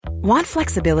Want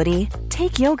flexibility?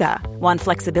 Take yoga. Want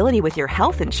flexibility with your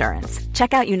health insurance?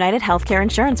 Check out United Healthcare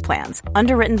Insurance Plans.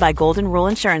 Underwritten by Golden Rule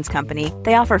Insurance Company,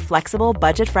 they offer flexible,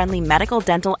 budget-friendly medical,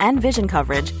 dental, and vision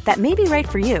coverage that may be right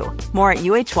for you. More at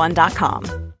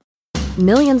UH1.com.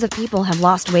 Millions of people have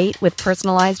lost weight with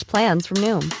personalized plans from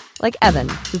Noom. Like Evan,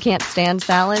 who can't stand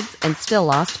salads and still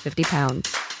lost 50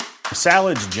 pounds.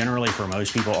 Salads generally for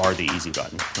most people are the easy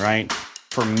button, right?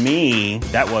 For me,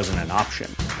 that wasn't an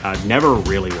option. I never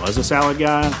really was a salad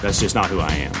guy. That's just not who I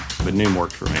am. But Noom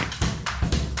worked for me.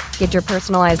 Get your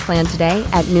personalized plan today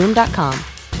at Noom.com.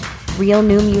 Real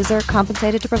Noom user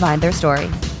compensated to provide their story.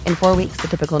 In 4 weeks, the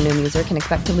typical Noom user can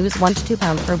expect to lose 1 to 2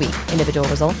 pounds per week. Individual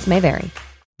results may vary.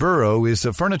 Burrow is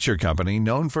a furniture company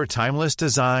known for timeless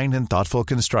design and thoughtful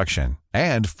construction,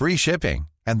 and free shipping,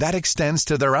 and that extends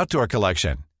to their outdoor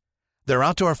collection. Their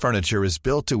outdoor furniture is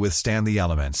built to withstand the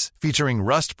elements, featuring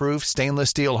rust-proof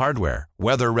stainless steel hardware,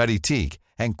 weather-ready teak,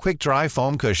 and quick-dry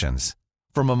foam cushions.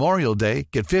 For Memorial Day,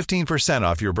 get 15%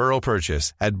 off your Burrow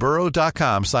purchase at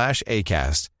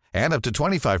burrow.com/ACAST, and up to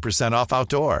 25% off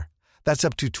outdoor. That's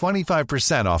up to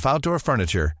 25% off outdoor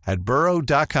furniture at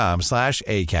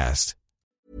burrow.com/ACAST.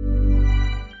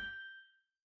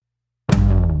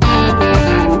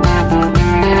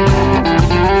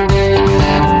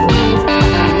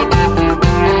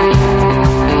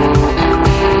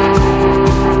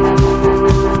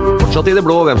 Fortsatt i det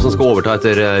blå hvem som skal overta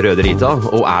etter Røde Rita,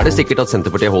 og det sikkert at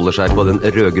Senterpartiet holder seg på den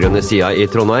rødgrønne siden i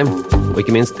Trondheim, og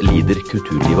ikke minst lider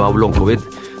kulturlivet av long-covid.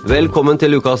 Velkommen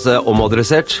til ukas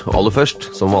Omadressert, og aller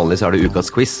først, som vanlig så det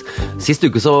ukas quiz. Sist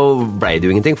uke så ble det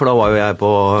jo ingenting, for da var jo jeg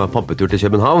på pampetur til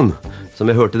København, som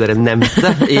jeg hørte dere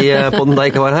nevnte på den da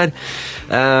jeg ikke var her.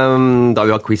 Da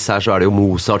vi har quiz her så det jo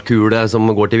Mozart-kule som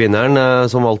går til vinneren,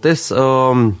 som alltid.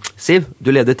 Og Siv,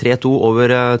 du leder 3-2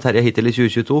 over Terje hittil i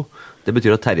 2022. Det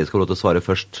betyr at Terje skal lov til å svare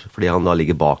først, fordi han da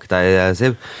ligger bak deg,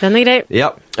 Siv. Den grei.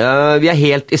 Ja, vi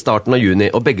helt i starten av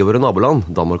juni, og begge våre naboland,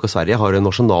 Danmark og Sverige, har en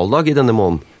nasjonaldag i denne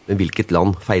måneden. Men hvilket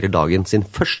land feirer dagen sin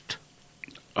først?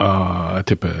 Jeg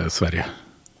tipper Sverige.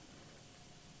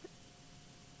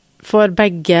 For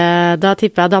begge, da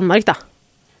tipper jeg Danmark, da.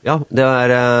 Ja, det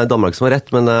Danmark som har rett,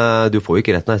 men du får jo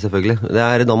ikke rett, nei, selvfølgelig.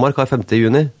 Det Danmark har 5.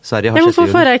 juni, Sverige har 6. juni. Hvorfor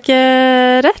får jeg ikke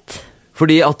rett?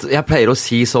 Fordi at jeg pleier å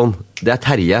si sånn, det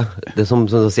Terje, det som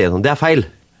sier sånn, det feil.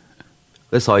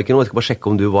 Jeg sa ikke noe, jeg skal bare sjekke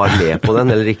om du var med på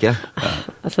den eller ikke.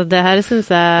 Altså, det her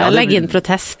synes jeg legger inn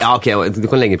protest. Ja, ok, du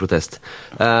kan legge inn protest.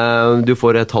 Du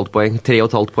får 1,5 poeng,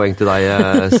 3,5 poeng til deg,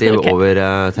 Siv, okay.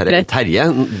 Over Terje.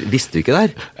 Terje, visste du ikke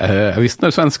der? Jeg visste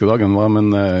når svenske dagen var,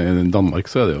 men i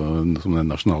Danmark så det jo som en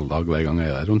nasjonaldag hver gang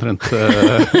jeg omtrent.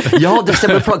 Ja, det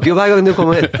stemmer flagget jo hver gang du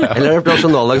kommer. Eller det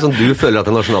nasjonaldag som du føler at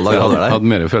det nasjonaldag jeg hadde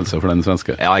hadde mer følelse for den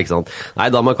svenske. Ja, ikke sant.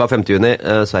 Nei, Danmark har 5. juni,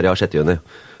 Sverige har 6. juni.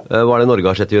 Hva det Norge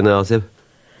har 6. juni, Siv?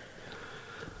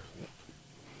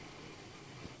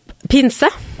 Pinse?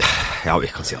 Ja, vi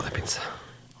kan si at det pinse.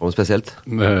 Har du spesielt?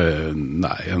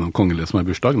 Nei, noen kongelige som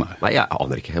bursdag? Nei, jeg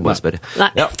aner ikke, jeg bare spør.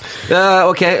 Nei. Ja.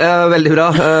 Ok, veldig bra.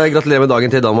 Gratulerer med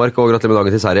dagen til Danmark, og gratulerer med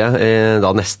dagen til Sverige. Da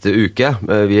neste uke,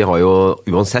 vi har jo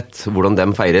uansett hvordan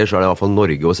dem feirer, så det i hvert fall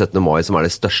Norge og 17. mai som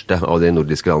det største av de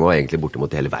nordiske landene, og egentlig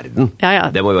bortimot hele verden.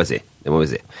 Ja. Det må vi bare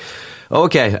si.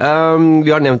 Ok,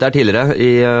 vi har nevnt det her tidligere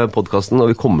i podcasten,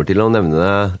 og vi kommer til å nevne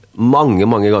det mange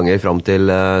ganger frem til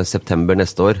september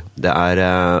neste år. Det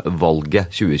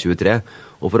valget 2023,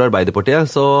 og for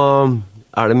Arbeiderpartiet så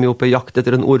de jo på jakt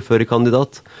etter en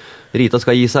ordførerkandidat. Rita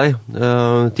skal gi seg.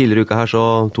 Tidligere uka her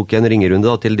så tok jeg en ringerunde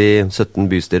da, til de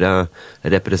 17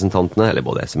 bystyrerepresentantene, eller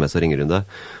både SMS og ringerunde,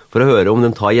 for å høre om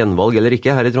de tar gjenvalg eller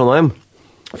ikke her i Trondheim.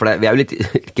 For vi jo litt,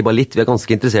 ikke bare litt, vi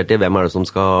ganske interessert i hvem det som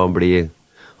skal bli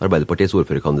Arbeiderpartiets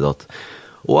ordførerkandidat.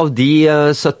 Og av de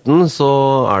 17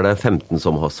 så det 15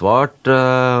 som har svart,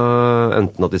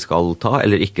 enten at de skal ta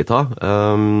eller ikke ta.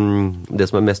 Det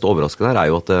som mest overraskende her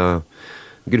jo at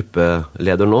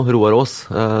gruppeleder nå, Roar Aas,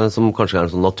 som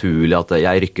kanskje sånn naturlig at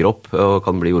jeg rykker opp og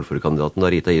kan bli ordførerkandidaten da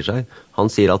Rita gir seg,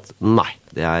 han sier at nei,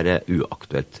 det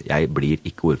uaktuelt. Jeg blir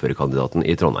ikke ordførerkandidaten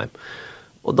i Trondheim.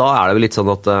 Og da det vel litt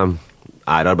sånn at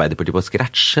Arbeiderpartiet på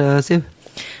scratch, Siv?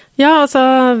 Ja, altså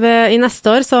i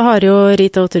neste år så har jo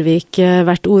Rita Ottervik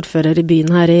vært ordfører i byen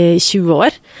her i 20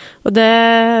 år, og det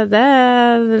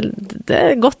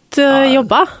godt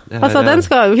jobba. Altså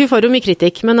hun får jo mye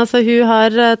kritikk, men altså hun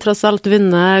har tross alt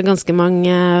vunnet ganske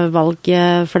mange valg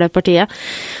for det partiet.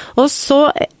 Og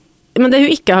så, men det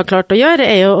hun ikke har klart å gjøre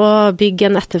jo å bygge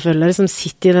en etterfølger som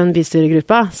sitter i den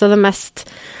bystyregruppa, så det mest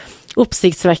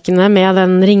oppsiktsvekkende med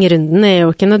den ringerunden jo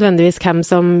ikke nødvendigvis hvem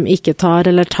som ikke tar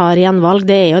eller tar gjenvalg,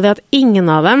 det jo det at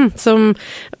ingen av dem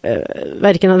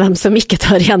verken av dem som ikke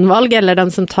tar gjenvalg eller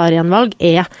dem som tar gjenvalg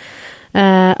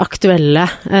aktuelle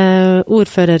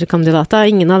ordførerkandidater,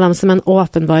 ingen av dem som en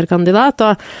åpenbar kandidat,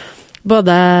 og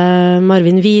både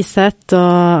Marvin Wiseth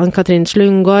og Ann-Katrin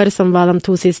Slungård, som var de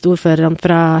 2 siste ordførerne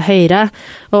fra Høyre,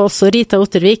 og også Rita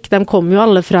Ottervik, de kom jo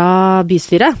alle fra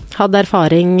bystyret, hadde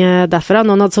erfaring derfra.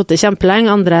 Noen hadde sittet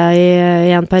kjempelenge, andre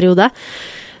i en periode.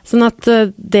 Sånn at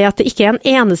det ikke er en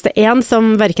eneste en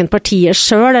som hverken partiet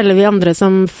selv eller vi andre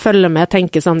som følger med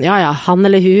tenker sånn, ja, han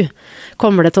eller hun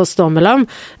kommer det til å stå mellom.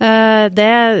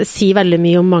 Det sier veldig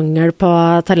mye om mangel på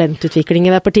talentutvikling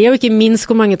i det partiet, og ikke minst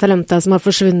hvor mange talenter som har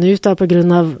forsvunnet ut da, på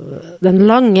grunn av den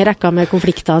lange rekka med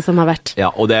konflikter som har vært.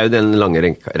 Ja, og det er jo den lange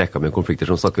rekka med konflikter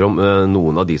som snakker om.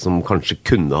 Noen av de som kanskje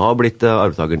kunne ha blitt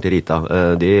arvtakeren til Rita,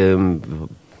 de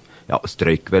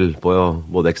strøyk vel på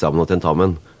både eksamen og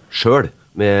tentamen selv,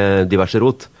 med diverse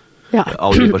rot. Ja.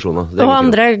 Alle de personene. Og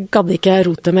andre gadd ikke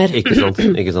rote mer. Ikke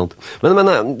sant. Men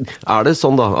er det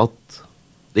sånn da at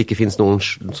det ikke finnes noen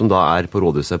som da er på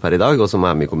rådhuset per i dag, og som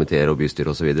er med i komiteer og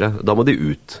bystyr og så videre? Da må de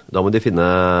ut. Da må de finne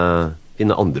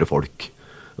andre folk.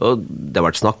 Og det har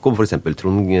vært snakk om for eksempel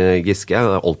Trond Giske.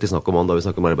 Det er alltid snakk om han da vi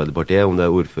snakker om Arbeiderpartiet, om det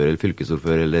er ordfører,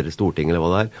 fylkesordfører eller storting eller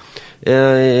hva det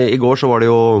er. I går så var det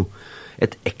jo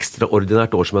et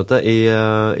ekstraordinært årsmøte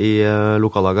i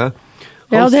lokallaget.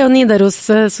 Ja, det er jo Nidaros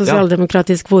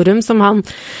Sosialdemokratisk Forum, som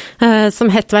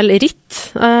het vel RIT,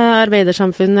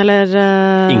 Arbeidersamfunn, eller...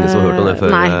 Ingen som har hørt om det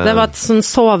før? Nei, det var et sånn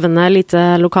sovende lite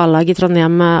lokallag i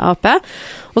Trondheim AP,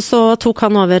 og så tok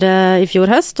han over i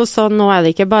fjor høst, og så nå er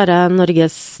det ikke bare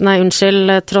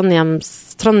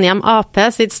Trondheim AP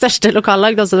sitt største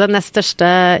lokallag, det er også det nest største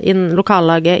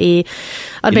lokallaget i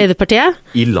Arbeiderpartiet.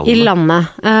 I landet.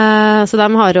 Så de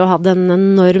har jo hatt en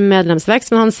enorm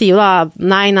medlemsvekst, men han sier jo da,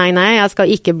 nei, jeg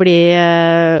skal ikke bli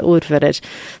ordfører.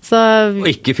 Og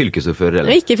ikke fylkesordfører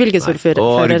heller. Ikke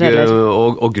fylkesordfører heller.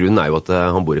 Og grunnen er jo at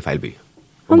han bor i feil by.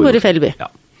 Han bor i feil by. Ja.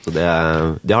 Så det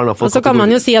har han fått. Og så kan man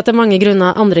jo si at det er mange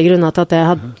andre grunner til at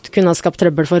det kunne ha skapt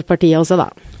trøbbel for partiet også da.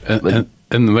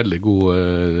 En veldig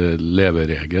god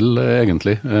leveregel,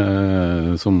 egentlig,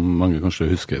 som mange kanskje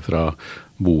husker fra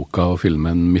boka og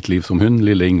filmen Mitt liv som hund.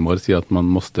 Lille Ingmar sier at man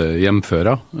måste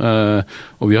hjemføre.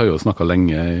 Og vi har jo snakket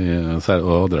lenge,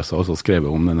 og Adressa har også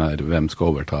skrevet om den her, hvem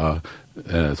skal overta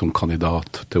som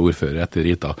kandidat til ordfører etter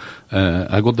Rita.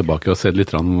 Jeg har gått tilbake og sett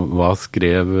litt hva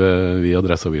skrev vi i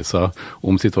Adresseavisa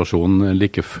om situasjonen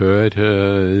like før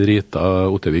Rita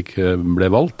Ottervik ble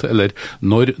valgt, eller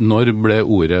når ble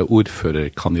ordet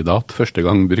ordførerkandidat første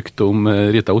gang brukt om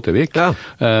Rita Ottervik? Ja.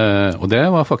 Og det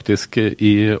var faktisk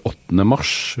i 8.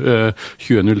 mars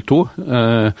 2002.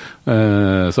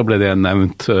 Så ble det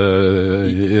nevnt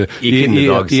i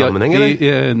kvinnedagssammenheng,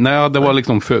 eller? Nei, det var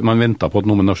liksom før man ventet på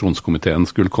at nominasjonskomiteen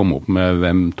skulle komme opp med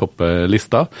hvem topper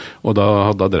lista, og da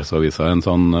hadde Adresseavisa en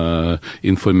sånn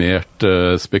informert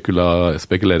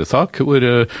spekuleresak, hvor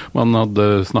man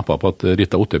hadde snappet på at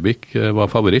Rita Ottervik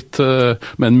var favoritt,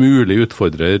 men mulig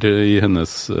utfordrer i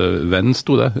hennes venn,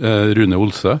 stod det, Rune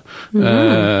Olsø.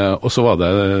 Og så var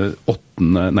det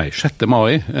 6.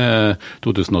 mai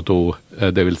 2002,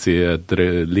 det vil si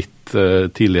litt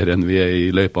tidligere enn vi er i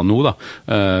løypa nå, da,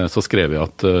 så skrev jeg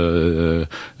at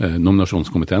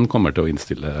nominasjonskomiteen kommer til å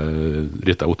innstille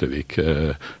Rita Ottervik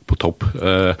på topp.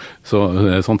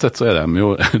 Sånn sett så er de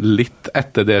jo litt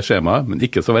etter det skjemaet, men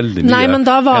ikke så veldig mye. Nei, men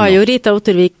da var jo Rita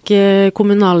Ottervik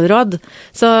kommunalråd,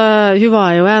 så hun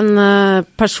var jo en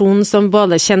person som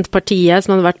både kjent partiet,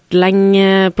 som hadde vært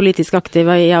lenge politisk aktiv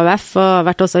i AUF, og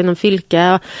vært også innom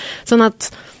fylket, sånn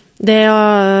at det å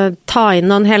ta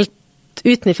inn noen helt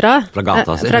utenifra. Fra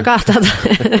gata, sier Fra gata,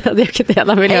 det er jo ikke det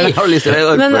de vil gjøre. Har du lyst til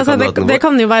det? Men altså, det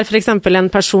kan jo være for eksempel en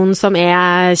person som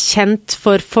er kjent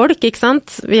for folk, ikke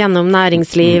sant? Gjennom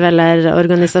næringsliv eller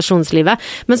organisasjonslivet,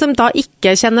 men som da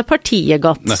ikke kjenner partiet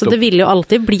godt. Nettopp. Så det vil jo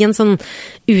alltid bli en sånn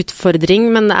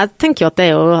utfordring, men jeg tenker jo at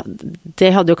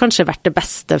det hadde jo kanskje vært det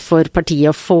beste for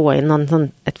partiet å få inn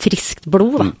et friskt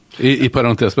blod, da. I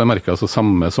parentes bemerket, altså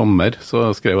samme sommer,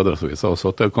 så skrev Adresseavisa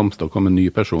også at det kom til å komme en ny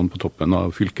person på toppen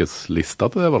av fylkeslista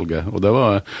til det valget. Og det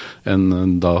var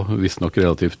en da visstnok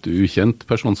relativt ukjent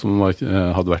person som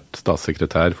hadde vært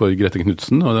statssekretær for Grete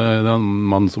Knudsen, og det er en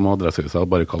mann som Adresseavisa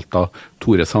bare kalt da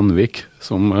Tore Sandvik,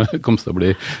 som kom til å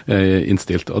bli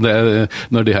innstilt. Og det,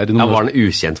 når de her... Var han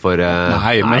ukjent for...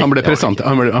 Nei, men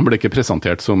han ble ikke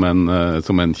presentert som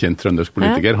en kjent trøndersk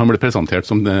politiker. Han ble presentert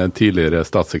som tidligere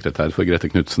statssekretær for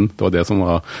Grete Knudsen. Det var det som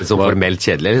var... Så formelt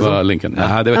kjedelig, liksom? Var linken.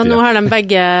 Nei, det vet jeg. Nå har de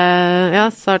begge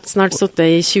snart suttet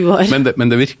i 20 år.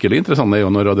 Men det virkelig interessante er jo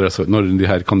når de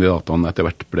her kandidatene etter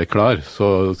hvert ble klar,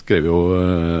 så skrev jo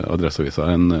Adresseavisa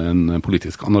en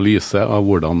politisk analyse av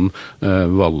hvordan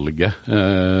valget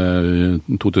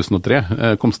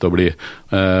 2003 kom til å bli.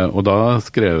 Og da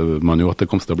skrev man jo at det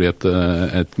kom til å bli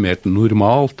et mer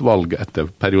normalt valg etter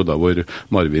perioder hvor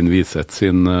Marvin Wiseth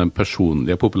sin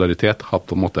personlige popularitet hadde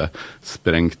på en måte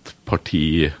sprengt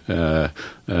parti.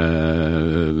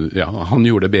 Han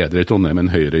gjorde det bedre i Trondheim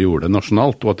enn Høyre gjorde det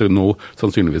nasjonalt, og at det nå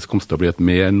sannsynligvis kom til å bli et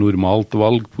mer normalt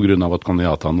valg på grunn av at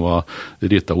kandidatene var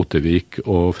Rita Ottervik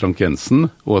og Frank Jensen,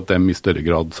 og at de i større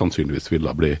grad sannsynligvis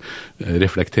ville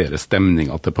reflektere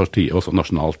stemninga til partiet også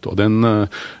nasjonalt. Og den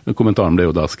kommentaren ble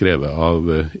jo da skrevet av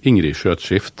Ingrid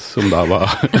Skjøtskift, som da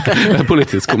var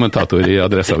politisk kommentator i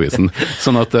Adresseavisen.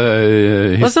 Sånn at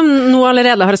og som nå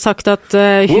allerede har sagt at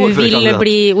hun vil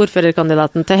bli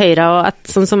ordførerkandidaten til Høyre, og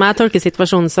sånn som jeg tolker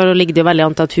situasjonen, så ligger det jo veldig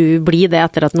an til at hun blir det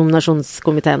etter at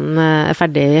nominasjonskomiteen er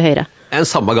ferdig i Høyre. En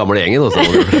samme gamle gjengen også.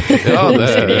 Ja, det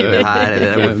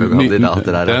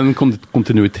er en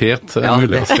kontinuitet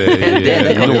mulig å se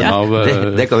i noen av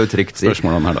det kan vi trygt si.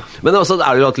 Spørsmålene her da. Men også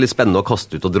er det jo alltid litt spennende å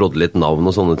kaste ut og drodle litt navn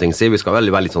og sånne ting. Vi skal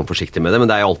være litt sånn forsiktige med det, men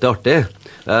det er jo alltid artig.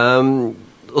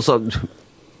 Og så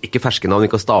ikke ferske navn,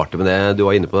 vi kan starte med det. Du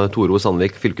var inne på Tore O.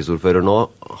 Sandvik, fylkesordfører nå.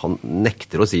 Han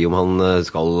nekter å si om han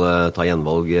skal ta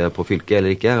gjenvalg på fylket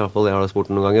eller ikke. I hvert fall jeg har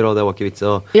spurt noen ganger, og det var ikke vits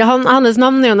å... Ja, hans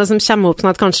navn er jo det som kommer opp, sånn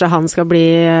at kanskje han skal bli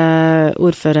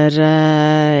ordfører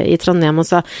i Trondheim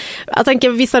også. Jeg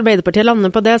tenker, hvis Arbeiderpartiet lander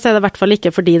på det, så er det i hvert fall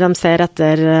ikke fordi de ser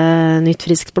etter nytt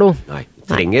friskt blod. Nei.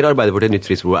 Trenger Arbeiderpartiet nytt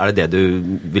friskt blod? Er det det du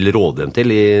vil råde dem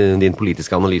til i din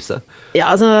politiske analyse?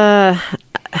 Ja, altså...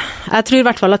 Jeg tror i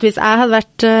hvert fall at hvis jeg hadde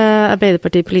vært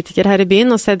Arbeiderpartipolitiker her i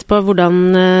byen og sett på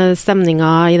hvordan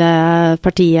stemninga i det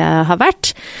partiet har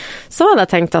vært, så hadde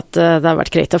jeg tenkt at det hadde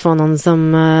vært greit å få noen som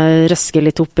røsker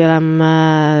litt opp i de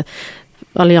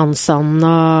alliansene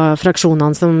og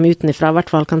fraksjonene som utenifra i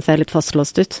hvert fall kan se litt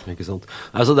fastlåst ut. Ikke sant.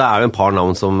 Altså, det er jo en par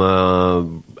navn som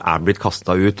er blitt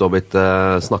kastet ut og blitt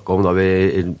snakket om da vi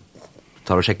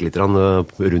tar og sjekker litt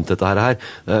rundt dette her.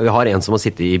 Vi har en som har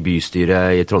sittet i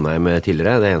bystyret i Trondheim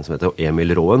tidligere. Det er en som heter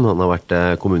Emil Råen. Han har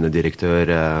vært kommunedirektør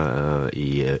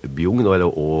i Bjugn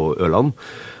og Ørland.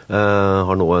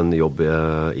 Har nå en jobb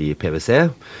i PwC.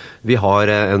 Vi har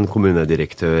en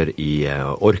kommunedirektør i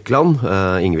Orkland,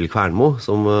 Ingvild Kvernmo,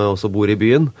 som også bor i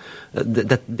byen.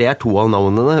 Det er to av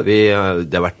navnene. Det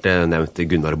har vært nevnt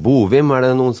Gunnar Bovim, er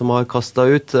det noen som har kastet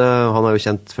ut. Han er jo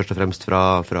kjent først og fremst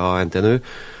fra NTNU.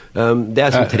 Det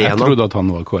er som tre navn. Jeg trodde at han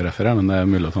var KrF-er, men det er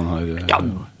mulig at han har...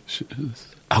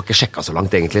 Jeg har ikke sjekket så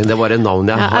langt egentlig, det var en navn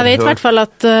jeg har hørt. Jeg vet i hvert fall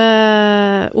at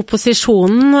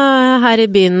opposisjonen her i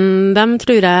byen, dem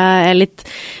tror jeg er litt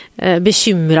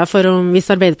bekymret for om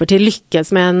hvis Arbeiderpartiet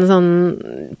lykkes med en sånn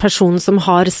person som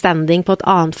har standing på et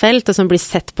annet felt, og som blir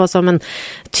sett på som en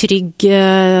trygg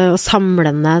og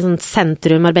samlende sånn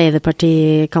sentrum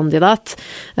Arbeiderpartikandidat.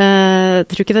 Jeg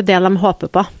tror ikke det er det de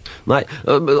håper på. Nei,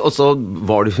 og så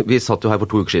vi satt jo her for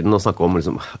 2 uker siden og snakket om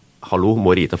liksom, hallo,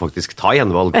 må Rita faktisk ta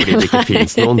gjenvalg fordi det ikke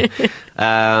finnes noen?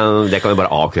 Det kan vi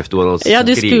bare avkrefte. Ja,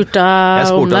 du spurte om det? Jeg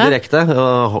spurte direkte.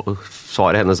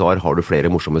 Svaret hennes var, har du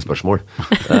flere morsomme spørsmål?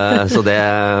 Så det,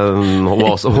 hun har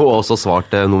også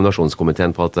svart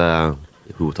nominasjonskomiteen på at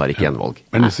hun tar ikke gjenvalg.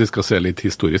 Men hvis vi skal se litt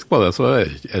historisk på det, så er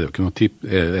det jo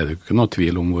ikke noe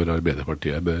tvil om hvor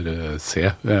Arbeiderpartiet bør se.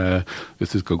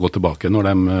 Hvis vi skal gå tilbake når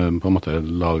de på en måte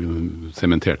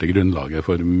sementerte grunnlaget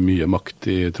for mye makt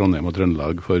i Trondheim og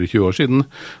Trøndelag for 20 år siden.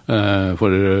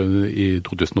 For i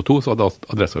 2002 så hadde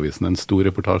Adresseavisen en stor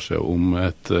reportasje om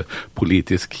et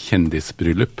politisk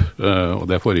kjendisbryllup, og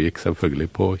det foregikk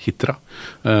selvfølgelig på Hitra.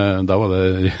 Da var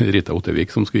det Rita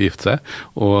Ottervik som skulle gifte seg,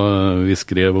 og vi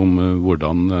skrev om hvordan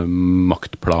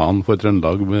maktplanen for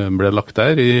Trøndelag ble lagt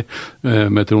der,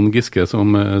 med Trond Giske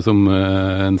som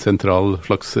en sentral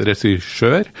slags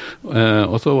regissør.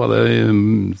 Og så var det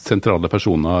sentrale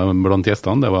personer blant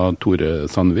gjestene. Det var Tore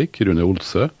Sandvik, Rune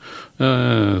Olsø,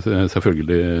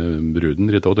 selvfølgelig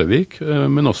bruden Rita Ottervik,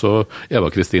 men også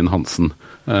Eva Kristin Hansen.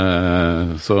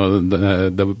 Så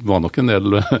det var nok en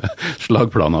del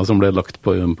slagplaner som ble lagt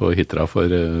på Hitra for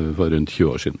rundt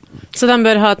 20 år siden. Så de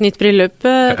bør ha et nytt bryllup,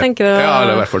 tenker du? Ja,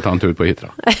 eller i hvert fall ta en tur på Hitra.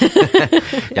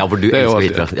 Ja, for du elsker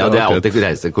Hitra. Ja, det er alltid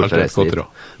kort å reise dit.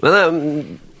 Men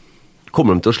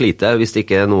kommer de til å slite hvis det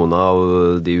ikke er noen av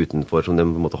de utenfor som de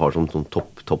på en måte har som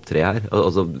topp 3 her?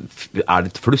 Altså, er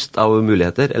det et flust av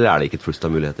muligheter, eller er det ikke et flust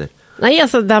av muligheter? Nei,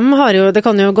 altså, det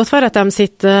kan jo godt være at de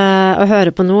sitter og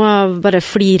hører på noe og bare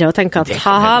flirer og tenker at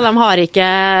haha, de har ikke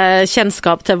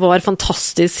kjennskap til vår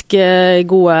fantastisk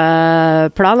gode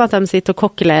plan, at de sitter og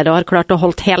kokkelerer og har klart å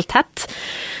holde helt tett.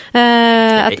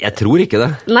 Jeg tror ikke det.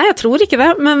 Nei, jeg tror ikke det,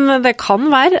 men det kan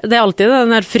være. Det alltid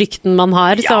den der frykten man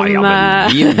har som... Ja,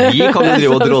 men vi kan jo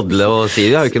drive og drodle og si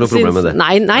det, jeg har ikke noe problem med det.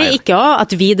 Nei, ikke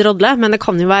at vi drodler, men det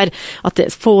kan jo være at det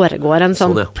foregår en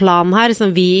sånn plan her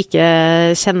som vi ikke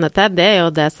kjenner til. Det jo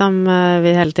det som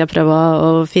vi hele tiden prøver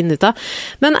å finne ut av.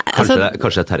 Men,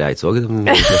 kanskje Terje Eidsvåg?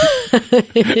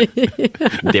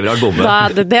 Det vil være bombe.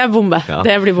 Det er bombe. Ja.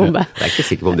 Det blir bombe. Jeg er ikke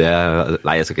sikker på om det...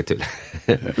 Nei, jeg skal ikke tulle.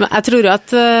 Men jeg tror jo at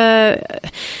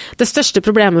det største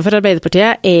problemet for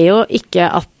Arbeiderpartiet jo ikke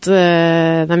at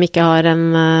de ikke har en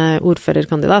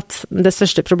ordførerkandidat. Det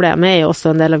største problemet jo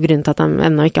også en del av grunnen til at de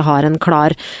ennå ikke har en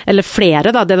klar, eller flere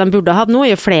da, det de burde ha hatt nå,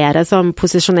 jo flere som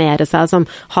posisjonerer seg, som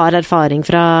har erfaring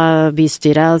fra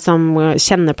bystyret, som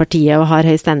kjenner partiet og har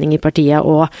høy standing i partiet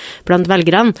og blant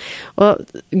velgerne. Og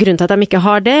grunnen til at de ikke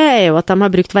har det, jo at de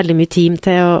har brukt veldig mye tid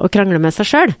til å krangle med seg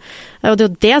selv. Og det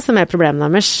jo det som problemet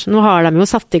deres. Nå har de jo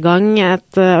satt i gang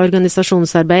et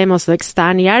organisasjonsarbeid med også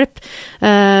ekstern hjelp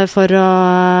for å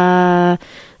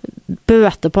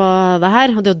bøte på det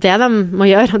her, og det jo det de må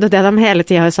gjøre, og det det de hele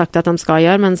tiden har sagt at de skal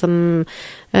gjøre, men som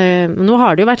nå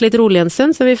har det jo vært litt rolig en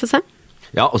stund, så vi får se.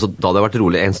 Ja, altså da det har vært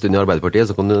rolig en stund i Arbeiderpartiet,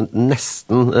 så kan du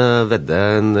nesten vedde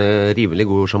en rimelig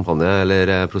god champagne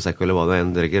eller prosecco eller hva du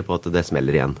enn drikker på at det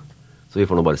smeller igjen. Så vi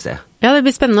får nå bare se. Ja, det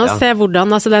blir spennende å se hvordan,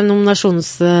 altså den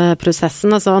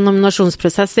nominasjonsprosessen, altså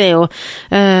nominasjonsprosess jo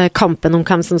kampen om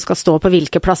hvem som skal stå på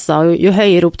hvilke plasser, og jo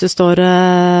høyere opp du står,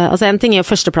 altså en ting jo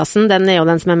førsteplassen, den jo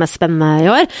den som mest spennende i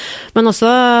år, men også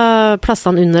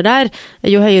plassene under der,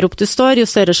 jo høyere opp du står,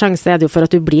 jo større sjanse det jo for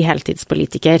at du blir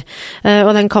heltidspolitiker.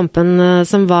 Og den kampen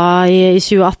som var i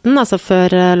 2018, altså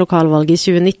før lokalvalget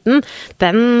i 2019,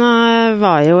 den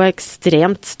var jo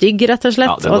ekstremt stygg, rett og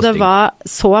slett, og det var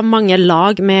så mange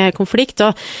lag med konflikt,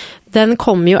 og den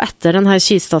kom jo etter denne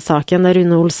Kystad-saken der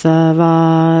Rune Olse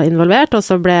var involvert, og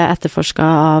så ble etterforsket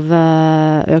av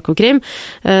Økokrim.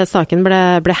 Saken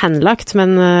ble henlagt,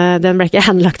 men den ble ikke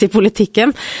henlagt i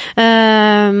politikken.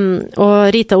 Og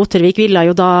Rita Ottervik ville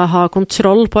jo da ha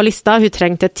kontroll på lista, hun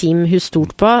trengte et team hun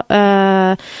stort på,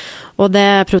 og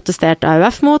det protesterte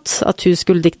AUF mot, at hun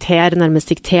skulle nærmest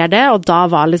diktere det, og da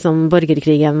var liksom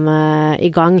borgerkrigen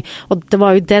i gang. Og det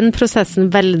var jo den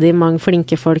prosessen veldig mange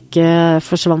flinke folk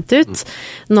forsvant ut.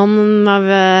 Noen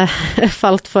har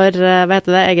falt for, hva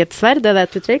heter det, eget sverd, det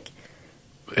et uttrykk?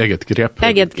 Eget grep.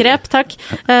 Eget grep, takk.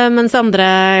 Mens andre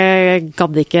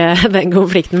gadd ikke den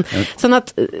konflikten. Sånn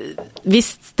at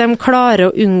hvis de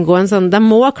klarer å unngå en sånn, de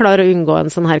må klare å unngå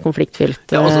en sånn her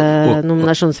konfliktfylt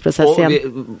nominasjonsprosess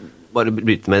igjen. Bare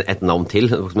bryte med et navn til,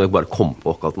 som jeg bare kom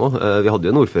på akkurat nå. Vi hadde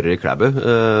jo en ordfører i Klæbu,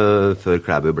 før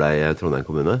Klæbu ble Trondheim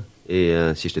kommune, i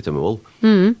Kirsti Tømmervold.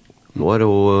 Nå har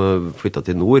hun flyttet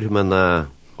til nord, men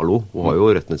hallo, hun har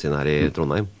jo røttene sine her i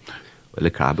Trondheim.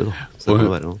 Eller Klæbu da, så det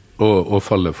kan være noe. Og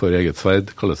falle for eget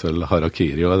sverd kalles vel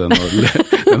harakiri, og det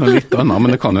noe litt annet, men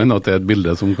det kan jo hende at det et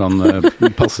bilde som kan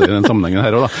passe i den sammenhengen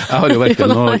her også da. Jeg har jo hverken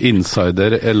noe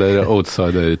insider- eller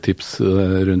outsider-tips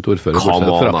rundt ordfører,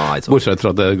 bortsett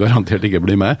fra at det garantert ikke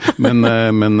blir med,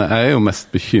 men jeg jo mest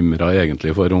bekymret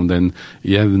egentlig for om den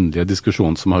jevnlige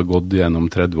diskusjonen som har gått gjennom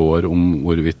 30 år om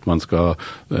hvorvidt man skal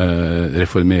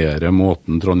reformere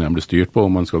måten Trondheim blir styrt på,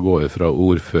 om man skal gå fra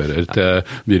ordfører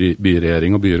til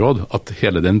byregjering og byråd, at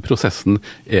hele den prosessen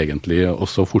egentlig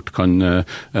også fort kan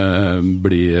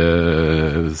bli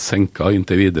senket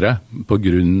inntil videre på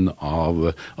grunn av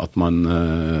at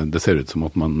det ser ut som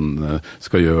at man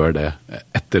skal gjøre det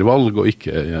etter valg og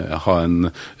ikke ha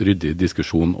en ryddig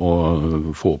diskusjon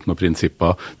og få opp noen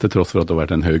prinsipper til tross for at det har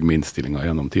vært en høy med innstillinger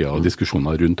gjennom tida og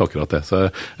diskusjoner rundt akkurat det. Så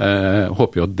jeg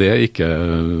håper jo at det ikke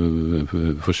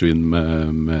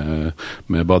forsvinner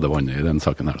med badevannet i den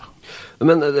saken her da.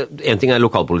 Men en ting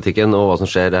lokalpolitikken og hva som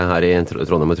skjer her i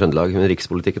Trondheim og Trøndelag, men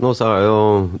rikspolitikken nå, så jo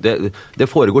det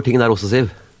foregår ting der også,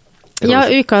 Siv. Ja,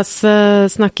 ukas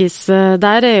snakkis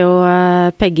der jo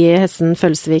Peggy Hessen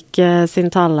Følsvik sin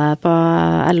tale på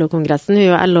LO-kongressen. Hun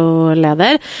jo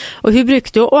LO-leder, og hun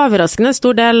brukte jo overraskende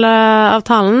stor del av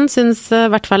talen, synes i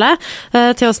hvert fall jeg,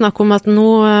 til å snakke om at nå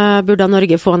burde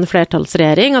Norge få en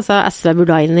flertallsregjering, altså SV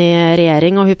burde ha inn i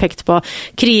regjering, og hun pekte på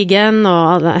krigen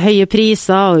og høye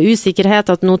priser og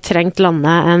usikkerhet, at nå trengte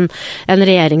landet en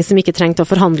regjering som ikke trengte å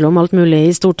forhandle om alt mulig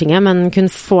i Stortinget, men kunne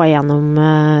få igjennom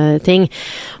ting.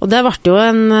 Og det ble jo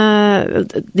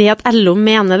det at LO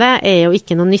mener det jo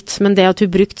ikke noe nytt, men det at hun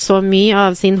brukte så mye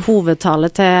av sin hovedtale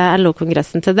til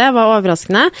LO-kongressen til det var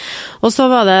overraskende. Og så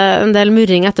var det en del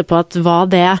murring etterpå at var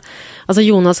det, altså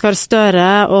Jonas Gahr Støre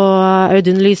og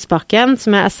Audun Lysbakken,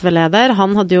 som SV-leder,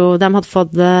 de hadde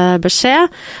fått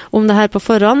beskjed om det her på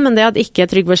forhånd, men det hadde ikke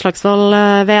Trygve Slagsvold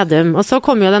Vedum. Og så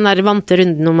kom jo den der vante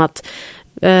runden om at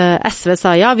SV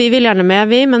sa ja, vi vil gjerne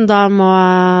med, men da må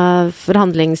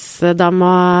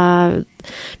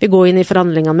vi gå inn i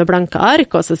forhandlingene med blanke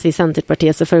ark, og så sier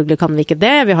Senterpartiet selvfølgelig kan vi ikke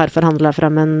det, vi har forhandlet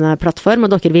frem en plattform,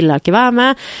 og dere ville ikke være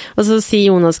med, og så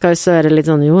sier Jonas Gahr Støre litt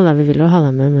sånn, jo da, vi vil jo ha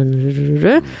deg med, men...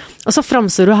 Og så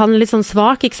framstår han litt sånn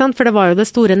svak, ikke sant? For det var jo det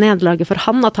store nederlaget for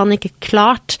han, at han ikke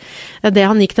klart det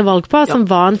han gikk til valg på, som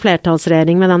var en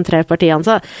flertallsregjering med de 3 partiene.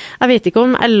 Så jeg vet ikke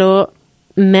om LO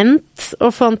ment å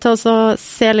få han til å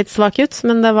se litt svak ut,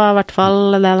 men det var i hvert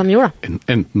fall det de gjorde.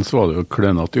 Enten så var det jo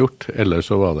klønete gjort, eller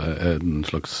så var det en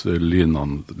slags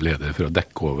lynanleder for å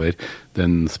dekke over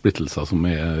den splittelsen som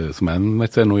jeg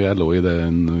ser nå i LO i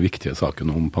den viktige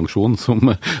saken om pensjon,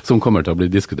 som kommer til å bli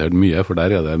diskutert mye, for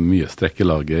der er det mye strekk i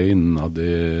laget innad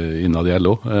i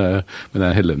LO, men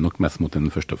jeg heller nok mest mot den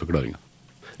første forklaringen.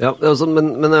 Ja, altså,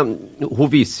 men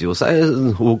hun viser jo seg,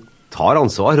 hun tar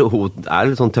ansvar, hun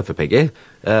litt sånn tøffepegger,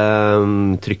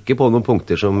 trykker på noen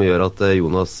punkter som gjør at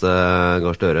Jonas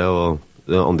Gahr Støre og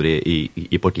andre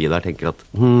i partiet der tenker at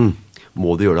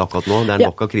må du gjøre det akkurat nå? Det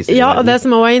nok av kriser. Ja, og det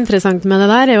som også interessant med det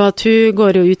der, jo at hun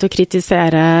går jo ut og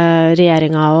kritiserer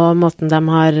regjeringen og måten de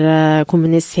har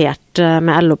kommunisert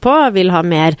med LO på, vil ha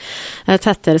mer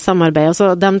tettere samarbeid. Og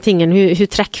så de tingene hun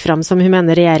trekker frem som hun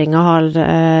mener regjeringen har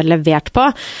levert på,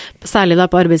 særlig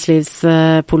da på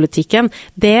arbeidslivspolitikken,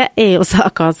 det jo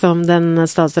saker som den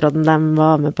statsråden de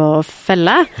var med på å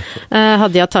felle.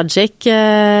 Hadia Tajik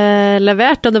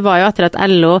levert, og det var jo etter at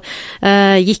LO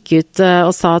gikk ut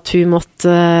og sa at hun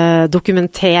måtte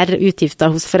dokumentere utgifter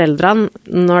hos foreldrene,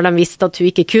 når de visste at hun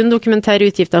ikke kunne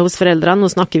dokumentere utgifter hos foreldrene. Nå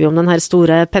snakker vi om den her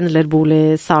store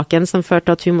pendlerboligsaken som førte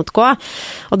at hun måtte gå.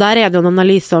 Og der det jo en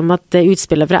analyse om at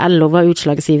utspillet fra LO var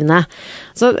utslagsgivende.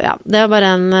 Så ja, det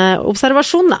bare en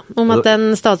observasjon da, om at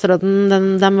den statsråden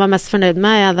de var mest fornøyd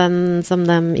med, den som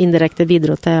de indirekte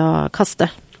bidro til å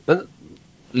kaste. Men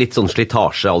litt sånn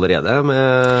slitasje allerede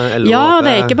med LO? Ja,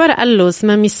 det ikke bare LO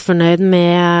som misfornøyd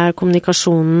med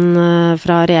kommunikasjonen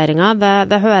fra regjeringen.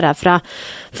 Det hører jeg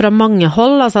fra mange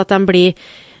hold, altså at de blir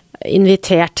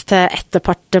invitert til et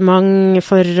departement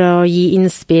for å gi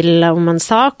innspill om en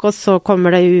sak, og så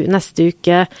kommer det neste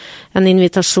uke en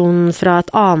invitasjon fra et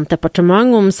annet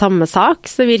departement om samme sak,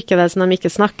 så virker det som de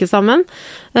ikke snakker sammen.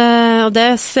 Og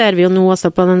det ser vi jo nå også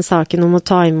på den saken om å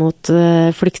ta imot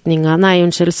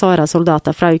såra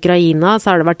soldater fra Ukraina,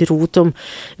 så har det vært rot om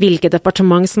hvilket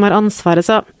departement som har ansvaret,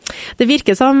 så det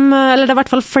virker som, eller det i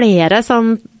hvert fall flere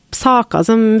saker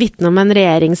som vitner om en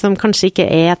regjering som kanskje ikke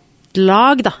et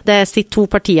lag da, det sitt 2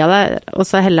 partier der, og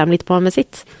så heller de litt på med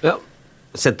sitt. Ja,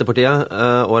 Senterpartiet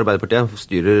og Arbeiderpartiet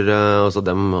styrer, altså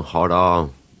dem har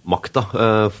da makta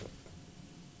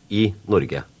i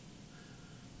Norge.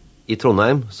 I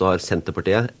Trondheim så har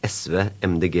Senterpartiet, SV,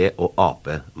 MDG og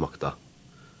AP makta.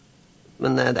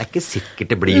 Men det ikke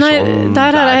sikkert det blir sånn.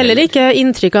 Der har jeg heller ikke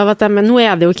inntrykk av at nå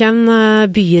det jo ikke en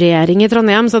byregjering i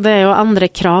Trondheim, så det jo andre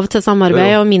krav til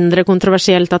samarbeid, og mindre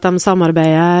kontroversielt at de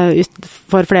samarbeider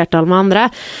for flertall med andre.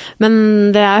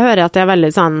 Men det jeg hører at det veldig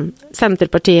sånn,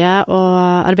 Senterpartiet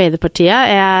og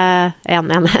Arbeiderpartiet en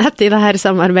enhet i det her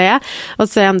samarbeidet, og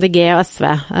så MDG og SV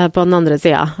på den andre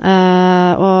siden.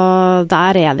 Og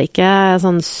der det ikke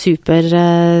sånn super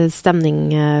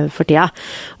stemning for tida.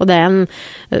 Og det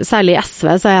særlig i SV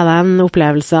så det en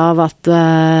opplevelse av at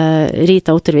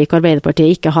Rita Ottervik og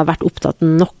Arbeiderpartiet ikke har vært opptatt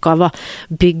nok av å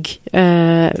bygge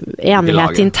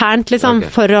enighet internt, liksom,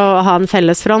 for å ha en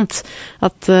felles front.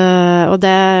 Og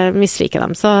det misliker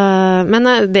dem. Så,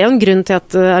 men det jo en grunn til at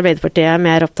Arbeiderpartiet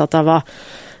mer opptatt av å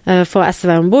få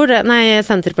SV ombord. Nei,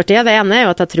 Senterpartiet, det ene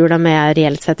jo at jeg tror de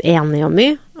reelt sett enige om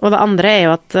mye. Og det andre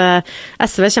jo at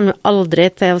SV kommer jo aldri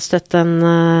til å støtte en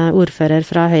ordfører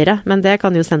fra Høyre, men det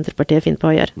kan jo Senterpartiet finne på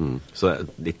å gjøre. Så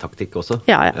litt taktikk også?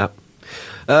 Ja.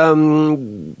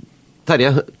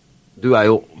 Terje, du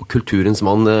jo kulturens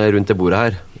mann rundt det bordet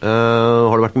her.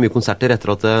 Har det vært mye konserter etter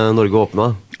at Norge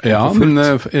åpnet? Ja, men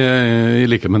i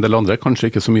like med en del andre,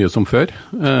 kanskje ikke så mye som før.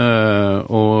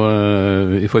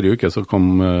 Og i forrige uke så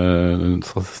kom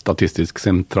Statistisk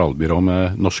sentralbyrå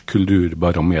med Norsk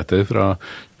kulturbarometer for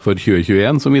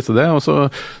 2021 som viser det, og så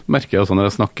merker jeg også når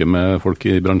jeg snakker med folk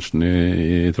i bransjen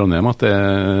i Trondheim at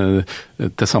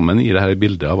det til sammen gir det her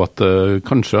bildet av at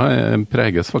kanskje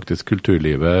preges faktisk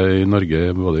kulturlivet i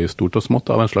Norge både i stort og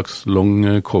smått av en slags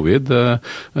long covid.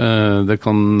 Det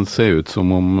kan se ut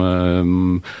som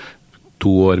om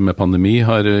 2 år med pandemi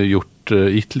har gjort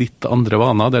gitt litt andre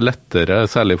vaner. Det lettere,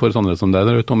 særlig for sånne som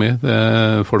deg, Tommy,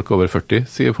 det folk over 40,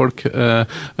 sier folk,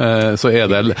 så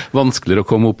det vanskeligere å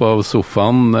komme opp av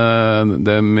sofaen.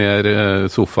 Det mer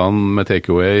sofaen med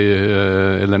takeaway,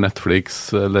 eller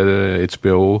Netflix, eller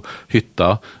HBO,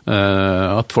 hytta.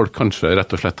 At folk kanskje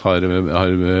rett og slett har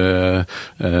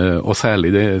og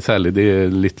særlig de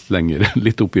litt lenger,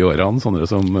 litt opp i årene, sånne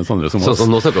som oss. Sånn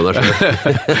som nå snakker du deg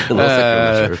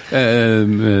selv.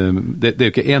 Det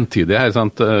jo ikke entydig her,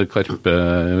 sant? Karpe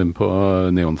på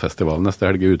Neonfestivalen neste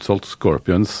helg utsolgt,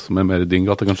 Scorpions, som mer din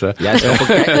gate, kanskje. Der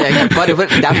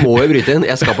må jeg bryte inn.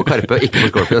 Jeg skal på Karpe, ikke på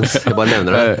Scorpions. Jeg bare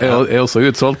nevner det. Er også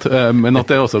utsolgt, men at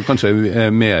det også kanskje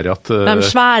mer at de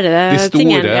store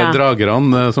tingene,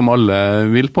 dragerne som alle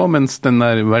vil på, mens den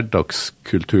der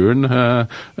hverdagskulturen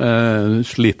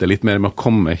sliter litt mer med å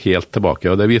komme helt tilbake,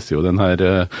 og det viser jo den her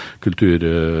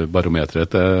kulturbarometret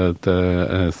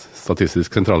til Statistisk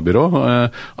sentralbyrå,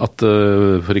 at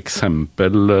for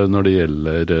eksempel når det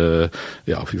gjelder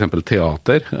for eksempel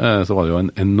teater, så var det jo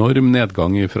en enorm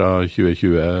nedgang fra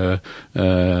 2020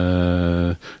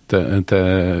 til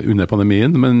under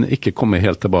pandemien, men ikke komme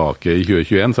helt tilbake i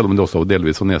 2021, selv om det også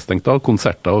delvis var nedstengt da.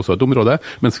 Konserter også et område,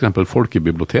 men for eksempel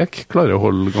folkebibliotek klarer å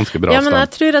holde ganske bra stand. Ja, men jeg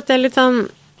tror at det litt sånn,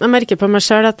 jeg merker på meg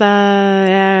selv at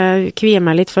jeg kvier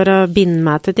meg litt for å binde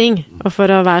meg til ting, og for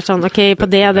å være sånn, ok, på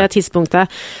det tidspunktet.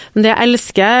 Men det jeg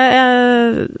elsker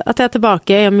at jeg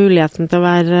tilbake muligheten til å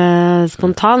være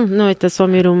spontan. Nå ikke så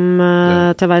mye rom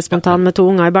til å være spontan med 2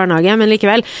 unger i barnehage, men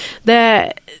likevel,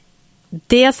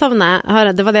 det savner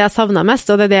jeg, det var det jeg savnet mest,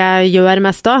 og det det jeg gjør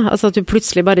mest da, altså at du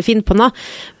plutselig bare finner på noe.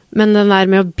 Men den der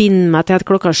med å binde meg til at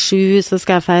 7:00 så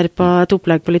skal jeg fære på et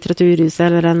opplegg på Litteraturhuset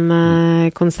eller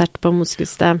en konsert på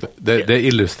Moskus. Det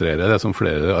illustrerer det som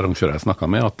flere arrangører har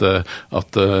snakket med,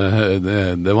 at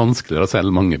det vanskeligere å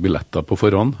selge mange billetter på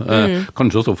forhånd.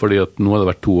 Kanskje også fordi at nå har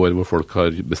det vært 2 år hvor folk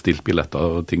har bestilt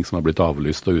billetter og ting som har blitt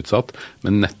avlyst og utsatt,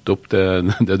 men nettopp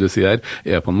det du sier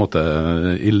på en måte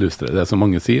illustrerer det som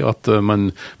mange sier, at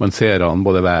man ser an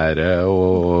både været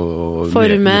og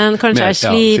formen, kanskje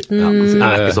sliten.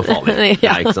 Ikke så farlig.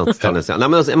 Ja. Ikke sant? Nei,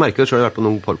 men altså, jeg merker jo selv, jeg har vært på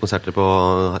noen konserter på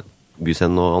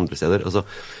Byscenen og andre steder. Altså,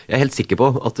 jeg helt sikker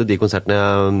på at de konsertene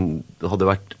hadde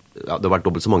vært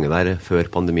dobbelt så mange der før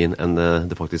pandemien enn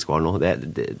det faktisk var nå.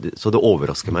 Så det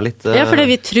overrasker meg litt. Ja, for det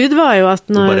vi trodde var jo at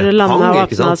når landet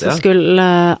åpnet, så skulle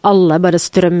alle bare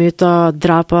strømme ut og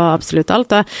dra på absolutt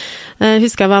alt. Jeg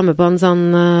husker jeg var med på en sånn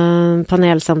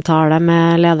panelsamtale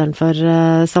med lederen for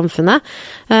Samfunnet,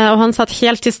 og han satt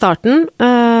helt til starten,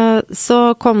 så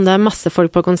kom det masse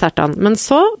folk på konsertene, men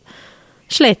så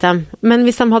sleit de. Men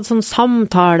hvis de hadde sånn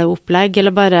samtaleopplegg,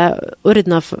 eller bare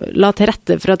la til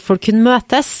rette for at folk kunne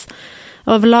møtes,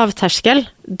 av lavterskel,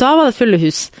 da var det fulle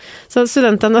hus. Så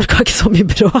studentene orket ikke så mye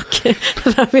bråk.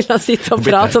 De ville sitte og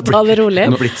prate og ta det rolig.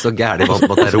 De har blitt så gærlig vant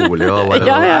med at det er rolig, og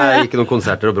bare, ikke noen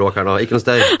konserter og bråk her nå, ikke noe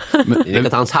støy. Vi kan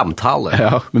ta en samtale.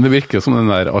 Ja, men det virker som den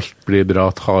der alt blir bra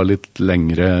tar litt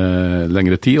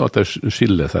lengre tid, og at det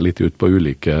skiller seg litt ut på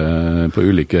ulike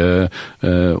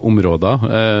områder.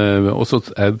 Og så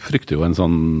jeg frykter jo en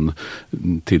sånn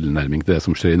tilnærming til det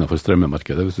som skjer innenfor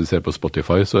strømmemarkedet. Hvis du ser på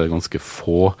Spotify, så er det ganske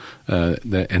få,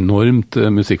 det er enormt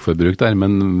musikkforbruk der,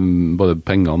 men både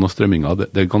pengene og strømminga,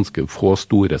 det er ganske få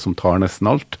store som tar nesten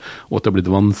alt, og at det har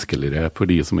blitt vanskeligere for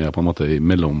de som er på en måte i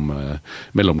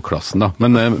mellomklassen. Da.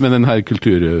 Men denne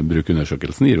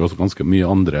kulturbrukundersøkelsen gir jo også ganske mye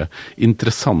andre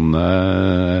interessante,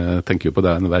 jeg tenker jo på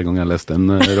det hver gang jeg leste en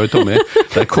Roy Tommy,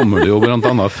 der kommer det jo blant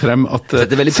annet frem at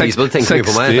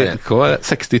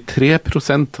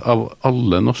 63% av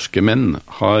alle norske menn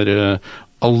har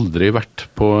aldri vært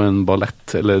på en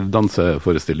ballett eller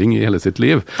danseforestilling i hele sitt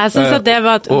liv. Jeg synes at det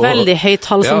var et veldig høyt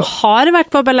tall som har vært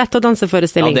på ballett og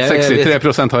danseforestilling. Ja,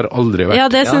 63% har aldri vært. Ja,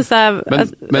 det synes jeg...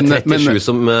 Men 37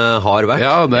 som har vært.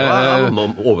 Ja, det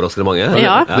overrasker mange.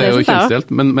 Ja, det er jo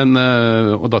kjempeselt. Men,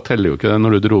 og da teller jo ikke det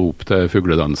når du dro opp til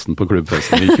fugledansen på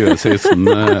klubbfesten i 2016.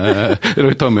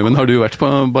 Roy Tommy, men har du vært på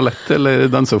ballett eller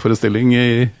danseforestilling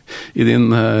i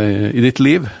ditt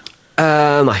liv?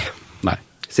 Nei.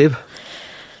 Siv?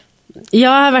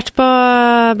 Ja, jeg har vært på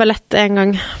ballett en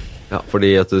gang. Ja,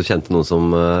 fordi at du kjente noen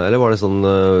som... Eller var det sånn...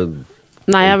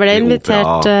 Nei, jeg ble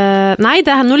invitert... Nei, det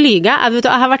er noe lyga. Jeg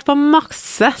har vært på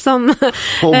masse sånn...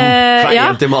 Fra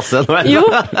hjem til masse? Jo,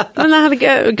 men jeg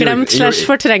hadde glemt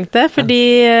 /fortrengt det, fordi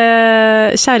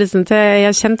kjæresten til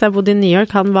jeg kjente jeg bodde i New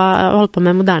York, han holdt på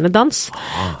med moderne dans.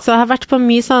 Så jeg har vært på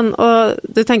mye sånn, og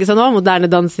du tenker sånn, moderne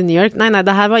dans i New York? Nei,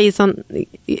 det her var i sånn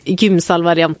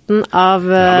gymsalvarianten av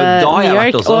New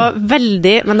York, og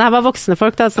veldig... Men det her var voksne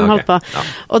folk da, som holdt på. Ja.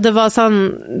 Og det var sånn...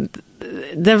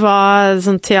 det var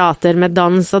sånn teater med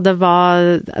dans, og det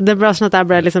ble sånn at jeg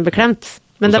ble liksom beklemt.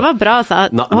 Men det var bra, altså.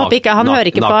 Håper ikke, han hører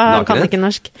ikke på, han kan ikke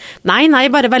norsk. Nei,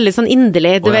 bare veldig sånn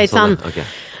inderlig. Du vet sånn,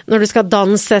 når du skal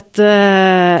danse et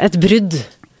brudd.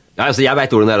 Ja, altså jeg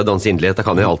vet hvordan det å danse inderlig, det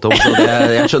kan jeg alt om, så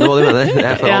jeg skjønner hva du mener.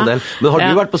 Jeg for all del. Men har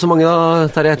du vært på så mange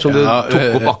da, Terje, som du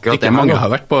tok opp akkurat det? Ikke mange har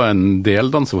vært på en del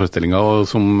danseforestillinger, og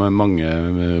som mange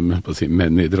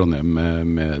menn i Trondheim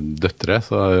med døtre,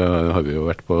 så har vi jo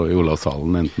vært på i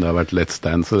Olavshallen, enten det har vært Let's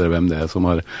Dance, eller hvem det er som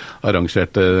har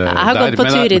arrangert det der. Jeg har gått på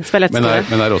Turids ballettskole.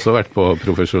 Men jeg har også vært på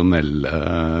profesjonelle,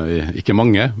 ikke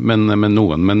mange, men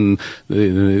noen. Men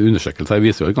undersøkelser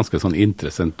viser jo ganske sånn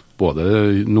interessant, både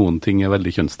noen ting er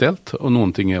veldig kjønnsdelt, og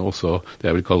noen ting er også det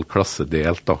jeg vil kalle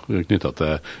klassedelt, da, knyttet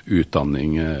til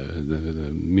utdanning.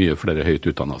 Mye flere høyt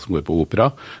utdannet som går på opera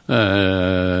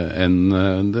enn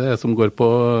det som går på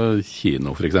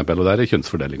kino, for eksempel, og der er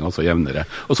kjønnsfordelingen også jevnere.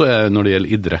 Og så når det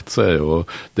gjelder idrett, så er jo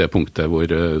det punktet hvor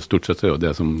stort sett er jo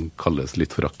det som kalles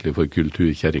litt foraktelig for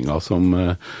kulturkjerringer,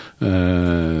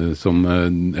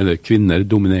 eller kvinner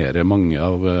dominerer mange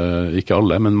av, ikke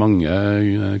alle, men mange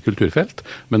kulturfelt.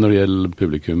 Men når det gjelder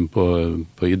publikum på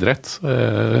idrett, så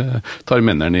tar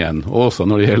mennene igjen. Og også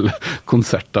når det gjelder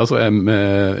konserter, så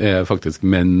er faktisk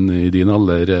menn i din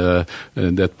alder det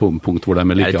er et punkt hvor de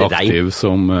er like aktive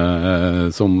som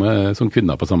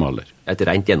kvinner på samme alder. Et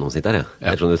rent gjennomsnitt her, ja.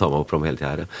 Jeg tror du tar meg opp fra hele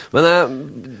tiden her. Men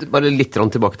bare litt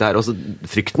tilbake til her. Også,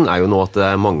 frykten er jo nå at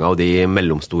mange av de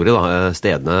mellomstore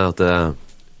stedene, at de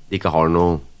ikke har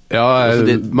noe. Ja,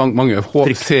 mange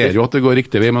ser jo at det går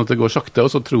riktig vei, men at det går sakte,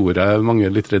 og så tror jeg mange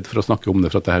er litt redd for å snakke om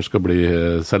det for at det her skal bli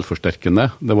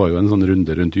selvforsterkende. Det var jo en sånn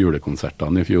runde rundt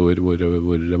julekonsertene i fjor hvor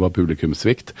det var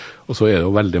publikumssvikt, og så er det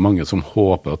jo veldig mange som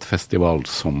håper at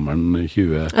festivalsommeren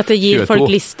 2022... At det gir folk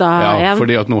lista igjen? Ja,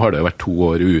 fordi at nå har det vært 2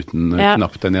 år uten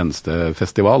knapt en eneste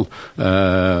festival.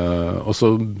 Og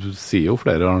så sier jo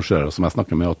flere arrangører som jeg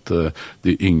snakker med at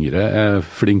de yngre er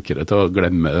flinkere til å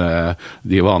glemme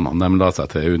de vanene de la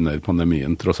seg til under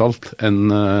pandemien, tross alt, enn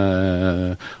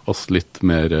oss litt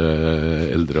mer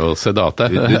eldre og sedate.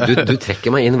 Du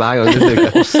trekker meg inn hver gang du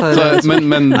bruker oss her.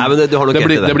 Men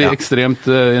det blir ekstremt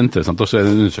interessant å se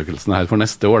den undersøkelsen her for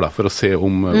neste år, da, for å se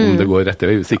om det går rett i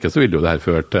vei. Hvis ikke så vil jo det her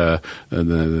føre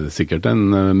til sikkert en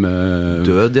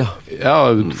død, ja. Ja,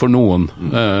 for noen.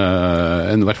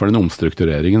 I hvert fall en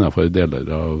omstrukturering for deler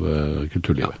av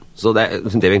kulturlivet. Ja. Så det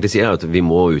vi egentlig sier er at vi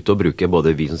må ut og bruke,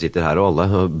 både vi som sitter her og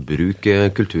alle, bruk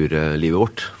kulturlivet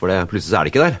vårt, for plutselig er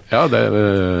det ikke der. Ja, det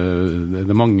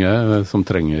er mange som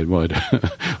trenger vår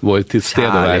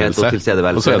tilstedeværelse.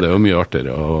 Og så er det jo mye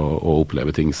artigere å oppleve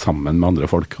ting sammen med andre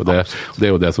folk. Og det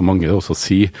er jo det som mange også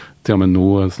sier. Til og med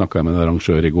nå snakket jeg med en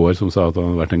arrangør i går som sa at han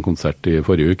hadde vært en konsert i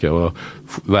forrige uke, og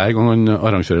hver gang han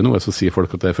arrangerer noe, så sier folk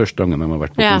at det er første gangen de har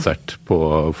vært på konsert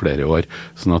på flere år.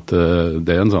 Sånn at det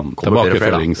er en sånn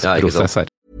tilbakeføringsprosess her.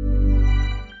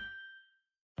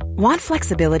 Want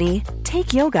flexibility?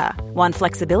 Take yoga. Want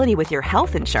flexibility with your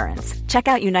health insurance? Check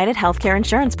out United Healthcare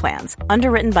Insurance Plans.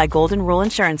 Underwritten by Golden Rule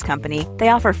Insurance Company, they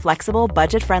offer flexible,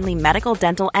 budget-friendly medical,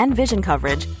 dental, and vision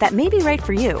coverage that may be right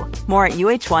for you. More at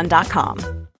uh1.com.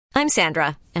 I'm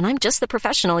Sandra, and I'm just the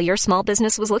professional your small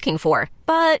business was looking for.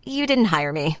 But you didn't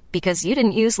hire me because you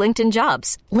didn't use LinkedIn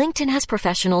Jobs. LinkedIn has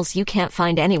professionals you can't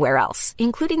find anywhere else,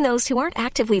 including those who aren't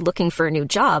actively looking for a new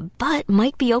job, but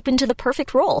might be open to the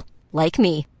perfect role, like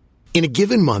me. In a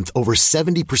given month, over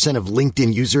 70% of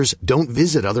LinkedIn users don't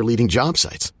visit other leading job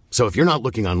sites. So if you're not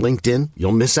looking on LinkedIn,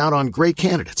 you'll miss out on great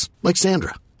candidates like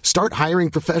Sandra. Start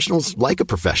hiring professionals like a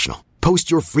professional. Post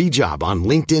your free job on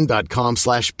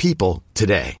linkedin.com/people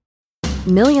today.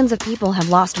 Millions of people have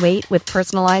lost weight with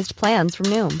personalized plans from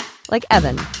Noom. Like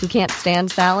Evan, who can't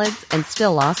stand salads and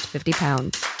still lost 50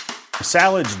 pounds.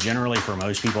 Salads generally for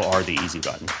most people are the easy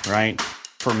button, right?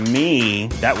 For me,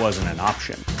 that wasn't an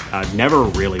option. I never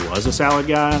really was a salad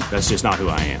guy. That's just not who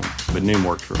I am. But Noom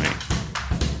worked for me.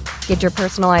 Get your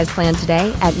personalized plan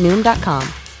today at Noom.com.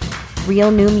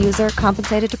 Real Noom user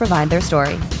compensated to provide their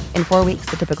story. In 4 weeks,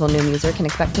 the typical Noom user can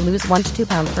expect to lose 1 to 2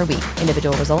 pounds per week.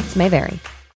 Individual results may vary.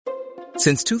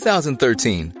 Since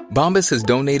 2013, Bombas has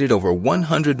donated over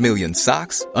 100 million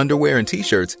socks, underwear, and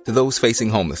T-shirts to those facing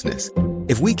homelessness.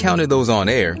 If we counted those on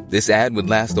air, this ad would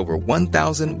last over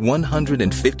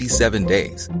 1,157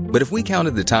 days. But if we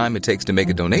counted the time it takes to make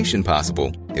a donation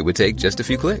possible, it would take just a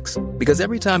few clicks. Because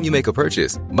every time you make a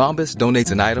purchase, Bombas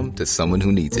donates an item to someone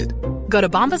who needs it. Go to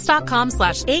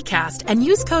bombas.com/ACAST and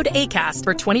use code ACAST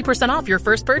for 20% off your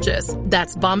first purchase.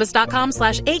 That's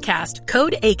bombas.com/ACAST,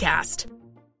 code ACAST.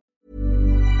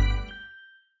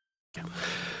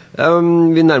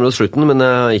 Vi nærmer oss slutten, men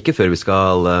ikke før vi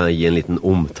skal gi en liten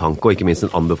omtanke, og ikke minst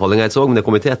en anbefaling jeg så, men det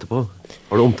kommer vi til etterpå.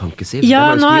 Har du omtanke, Siv?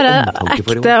 Ja, nå har jeg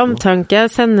ekte omtanke.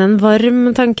 Sende en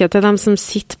varm tanke til dem som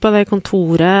sitter på det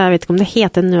kontoret, jeg vet ikke om det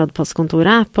heter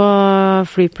nødpostkontoret, på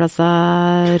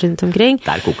flyplasser rundt omkring.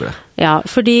 Der koker det. Ja,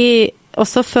 fordi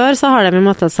også før så har de i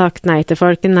måte sagt nei til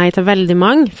folk, nei til veldig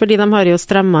mange, fordi de har jo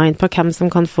strammet inn på hvem som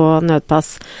kan få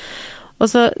nødpass. Og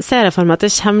så ser jeg for meg at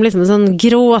det kommer liksom en sånn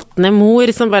gråtende mor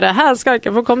som bare, jeg skal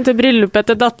ikke få komme til bryllupet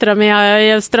til datteren min i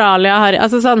Australia.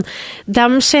 Altså sånn, de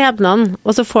skjebnene,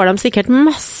 og så får de sikkert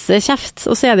masse kjeft,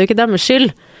 og så er det jo ikke deres skyld.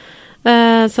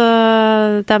 Så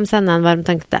de sender en varm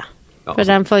tanke til. For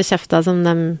de får kjefter som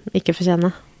de ikke fortjener.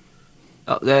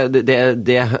 Ja, det er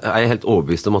jeg helt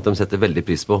overbevist om at de setter veldig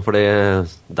pris på, for der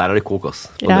er det kok, ass.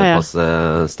 På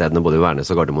nødpassstedene, både i Værnes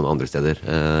og Gardermoen og andre steder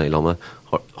i landet.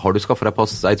 Har du skaffet deg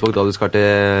pass, Eidsvåg, da du skal til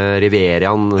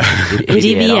Rivieraen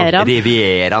i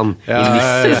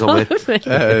Nice i sommer?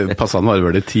 Passene var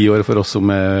vel 10 år for oss som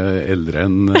er eldre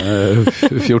enn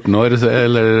 14 år,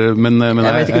 men jeg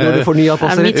vet ikke når du fornyet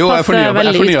passet ditt. Jo, jeg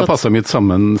fornyet passet mitt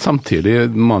samtidig.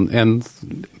 En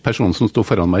person som stod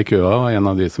foran meg i køa,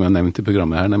 en av de som er nevnt i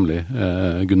programmet her, nemlig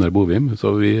Gunnar Bovim,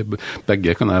 så vi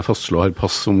begge kan jeg fastslå har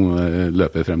pass som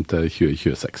løper frem til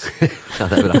 2026. Ja,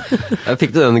 det er bra. Jeg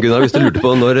fikk du den, Gunnar, hvis du lurte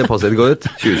på når passet går ut?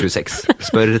 2026.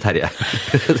 Spør Terje.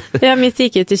 Ja, mitt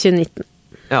gikk ut i 2019.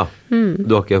 Ja, du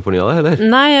har ikke fornyet det, eller?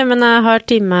 Nei, men jeg har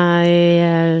time i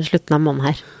slutten av måneden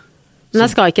her. Men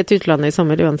jeg skal ikke til utlandet i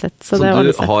sommer uansett. Så du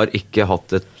har ikke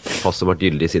hatt et pass som har vært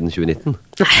gyldig siden 2019?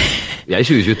 Nei. Vi er i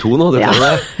 2022 nå, det kan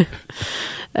det.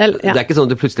 Det er ikke sånn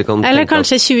at du plutselig kan eller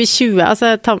kanskje 2020,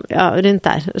 altså rundt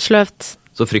der, sløvt.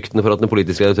 Så frykten for at den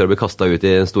politiske redaktøren blir kastet ut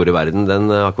i den store verden, den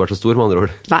har ikke vært så stor, med andre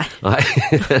ord? Nei.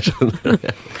 Jeg skjønner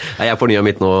det. Jeg fornyet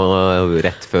mitt nå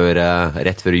rett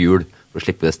før jul, for å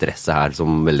slippe det stresset her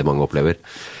som veldig mange opplever.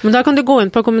 Men da kan du gå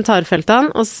inn på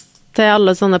kommentarfeltene og til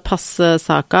alle sånne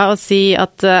passaker og si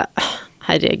at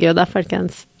herregud, det er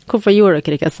folkens. Hvorfor gjorde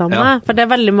dere ikke det samme? Ja. For det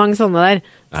er veldig mange sånne der.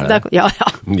 Er det? Ja.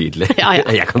 Nydelig. Ja.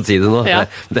 Jeg kan si det nå. Ja.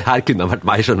 Det her kunne ha vært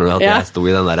meg, skjønner du, at jeg sto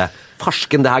i den der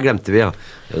farsken, det her glemte vi, ja.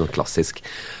 Det er noe klassisk.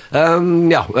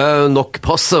 Nok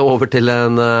pass, over til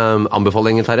en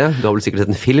anbefaling, Terje. Du har vel sikkert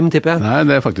sett en film, tipper jeg? Nei,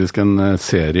 det er faktisk en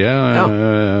serie,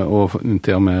 og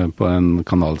til og med på en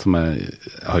kanal som jeg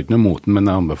har ikke noe mot den, men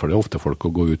jeg anbefaler ofte folk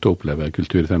å gå ut og oppleve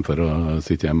kultur fremfor å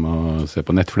sitte hjemme og se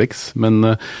på Netflix.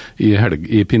 Men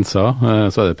i pinsa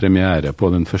så er det premiere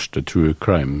på den første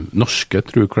norske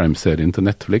true crime-serien til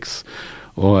Netflix.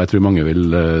 Og jeg tror mange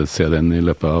vil se den i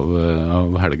løpet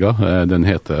av helga. Den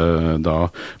heter da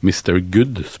Mr.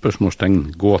 Good,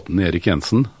 gåten Erik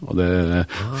Jensen. Og det er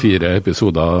 4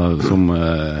 episoder som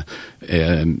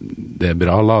det er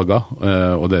bra laget,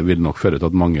 og det vil nok føre til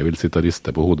at mange vil sitte og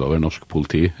riste på hodet over norsk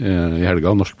politi i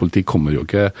helga. Norsk politi kommer jo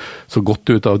ikke så godt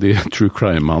ut av de true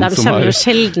crime-ene som har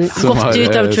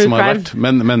vært.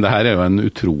 Men det her er jo en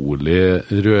utrolig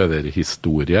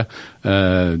røverhistorie.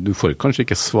 Du får kanskje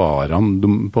ikke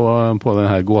svarene på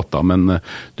denne gåta, men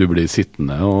du blir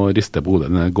sittende og riste på hodet.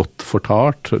 Den er godt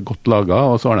fortalt, godt laget,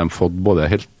 og så har de fått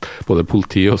både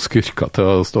politi og skurker til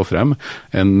å stå frem.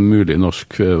 En mulig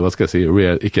norsk,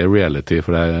 ikke reality,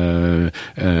 for det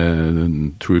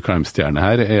true crime-stjerne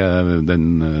her er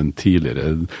den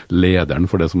tidligere lederen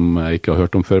for det som jeg ikke har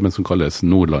hørt om før, men som kalles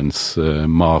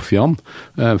Nordlandsmafiaen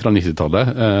fra 90-tallet.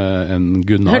 En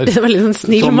Gunnar. Hørtes veldig sånn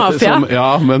snill mafia.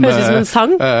 Hørtes som en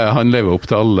sang. Han lever opp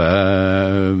til alle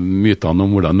mytene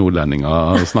om hvordan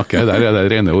nordlendinger snakker. Der er det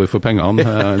rene ord for pengene.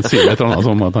 Han sier et eller annet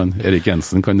som at Erik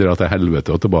Jensen kan dra til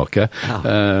helvete og tilbake.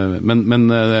 Men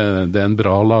det er en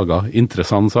bra laget,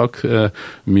 interessant sak.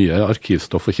 Mye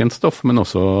arkivstoff og kjentstoff, men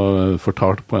også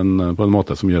fortalt på en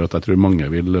måte som gjør at jeg tror mange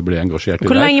vil bli engasjert i det.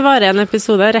 Hvor lenge var det en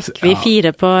episode? Rekker vi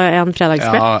 4 på en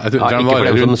fredagskveld? Ikke for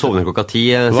dem som sovner klokka 10.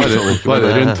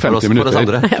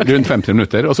 Rundt 50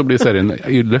 minutter, og så blir serien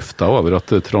løftet over at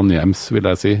Trondheims, vil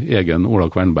jeg si, egen Ola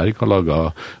Kvernberg har laget,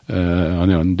 han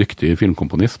er jo en dyktig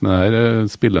filmkomponist, men her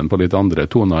spiller han på litt andre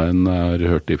toner enn jeg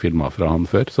har hørt i filmer fra han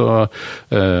før, så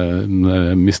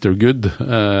Mr. Good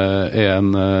er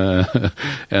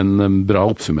en bra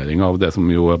oppsummering av det som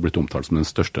jo er blitt omtalt som den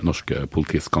største norske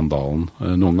politiskandalen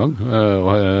noen gang.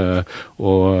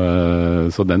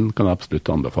 Så den kan jeg absolutt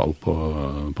anbefale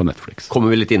på Netflix. Kommer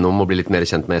vi litt innom og blir litt mer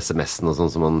kjent med SMS-en og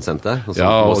sånn som han sendte? Og så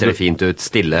ser det fint ut,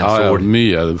 stille, sol. Ja,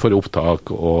 mye for opptak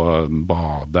og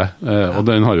badet. Og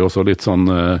den har jo også litt sånn,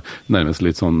 nærmest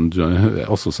litt sånn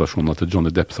assosiasjoner til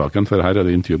Johnny Depp-saken, for her er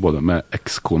det intervju både med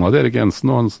ekskona til Erik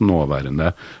Jensen og hans nåværende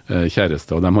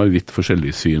kjæreste, og de har vidt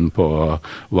forskjellig syn på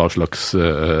hva slags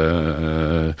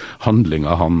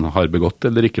handlinger han har begått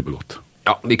eller ikke begått.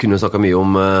 Ja, vi kunne jo snakket mye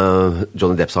om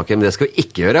Johnny Depp-saken, men det skal vi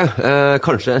ikke gjøre.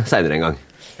 Kanskje senere en gang.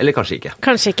 Eller kanskje ikke.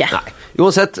 Kanskje ikke. Nei.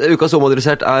 Uansett, ukas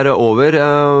Omodernisert over.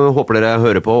 Håper dere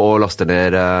hører på og laster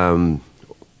ned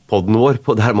podden vår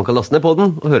på der man kan laste ned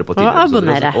podden og høre på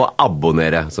tidligere. Og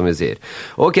abonnere, som vi sier.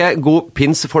 Ok, god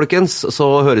pins, folkens.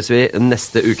 Så høres vi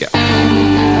neste uke.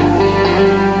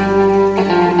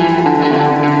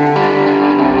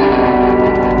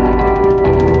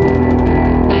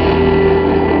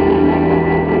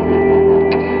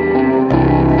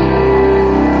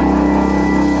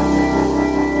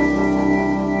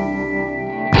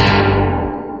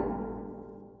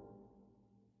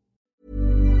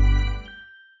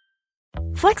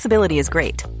 Flexibility is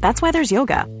great. That's why there's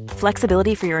yoga.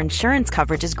 Flexibility for your insurance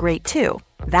coverage is great too.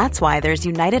 That's why there's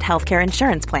United Healthcare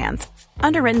Insurance Plans.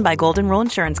 Underwritten by Golden Rule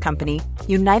Insurance Company,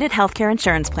 United Healthcare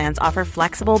Insurance Plans offer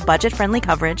flexible, budget-friendly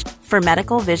coverage for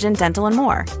medical, vision, dental, and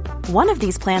more. One of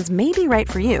these plans may be right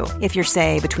for you if you're,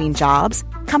 say, between jobs,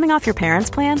 coming off your parents'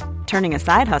 plan, turning a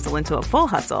side hustle into a full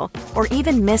hustle, or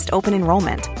even missed open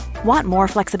enrollment. Want more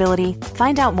flexibility?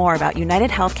 Find out more about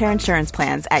United Healthcare Insurance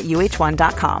Plans at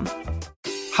uh1.com.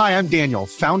 Hi, I'm Daniel,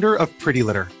 founder of Pretty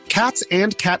Litter. Cats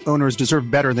and cat owners deserve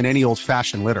better than any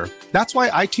old-fashioned litter. That's why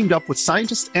I teamed up with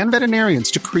scientists and veterinarians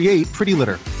to create Pretty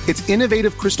Litter. Its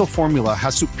innovative crystal formula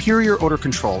has superior odor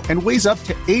control and weighs up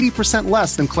to 80%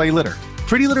 less than clay litter.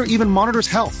 Pretty Litter even monitors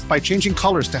health by changing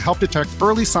colors to help detect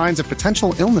early signs of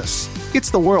potential illness.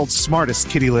 It's the world's smartest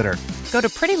kitty litter. Go to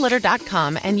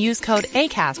prettylitter.com and use code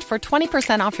ACAST for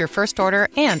 20% off your first order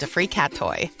and a free cat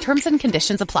toy. Terms and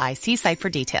conditions apply. See site for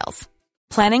details.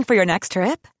 Planning for your next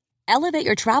trip? Elevate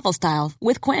your travel style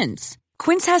with Quince.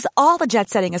 Quince has all the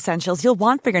jet-setting essentials you'll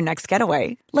want for your next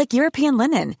getaway, like European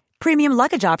linen, premium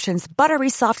luggage options, buttery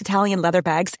soft Italian leather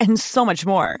bags, and so much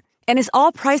more. And is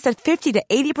all priced at 50 to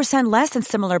 80% less than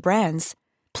similar brands.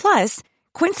 Plus,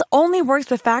 Quince only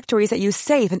works with factories that use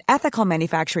safe and ethical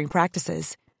manufacturing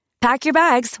practices. Pack your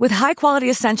bags with high-quality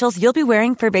essentials you'll be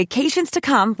wearing for vacations to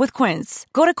come with Quince.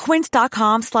 Go to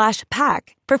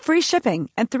quince.com/pack for free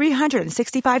shipping and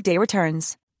 365-day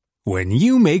returns. When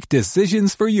you make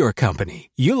decisions for your company,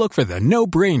 you look for the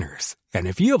no-brainers. And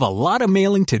if you have a lot of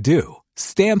mailing to do,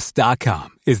 Stamps.com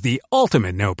is the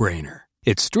ultimate no-brainer.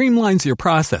 It streamlines your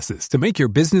processes to make your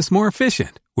business more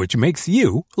efficient, which makes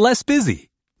you less busy.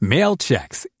 Mail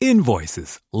checks,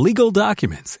 invoices, legal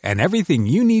documents, and everything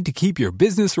you need to keep your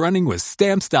business running with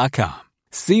Stamps.com.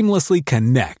 Seamlessly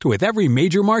connect with every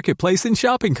major marketplace and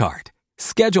shopping cart.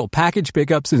 Schedule package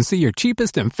pickups and see your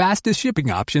cheapest and fastest shipping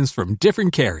options from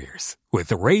different carriers.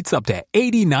 With rates up to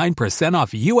 89%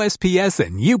 off USPS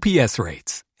and UPS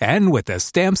rates. And with the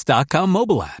Stamps.com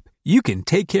mobile app, you can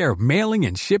take care of mailing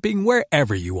and shipping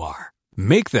wherever you are.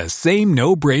 Make the same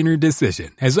no-brainer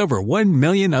decision as over 1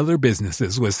 million other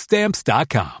businesses with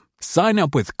Stamps.com. Sign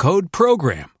up with code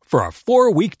PROGRAM for a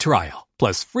 4-week trial,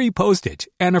 plus free postage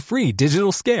and a free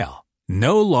digital scale.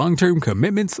 No long-term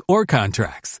commitments or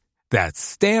contracts. That's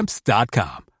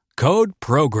Stamps.com. Code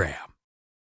PROGRAM.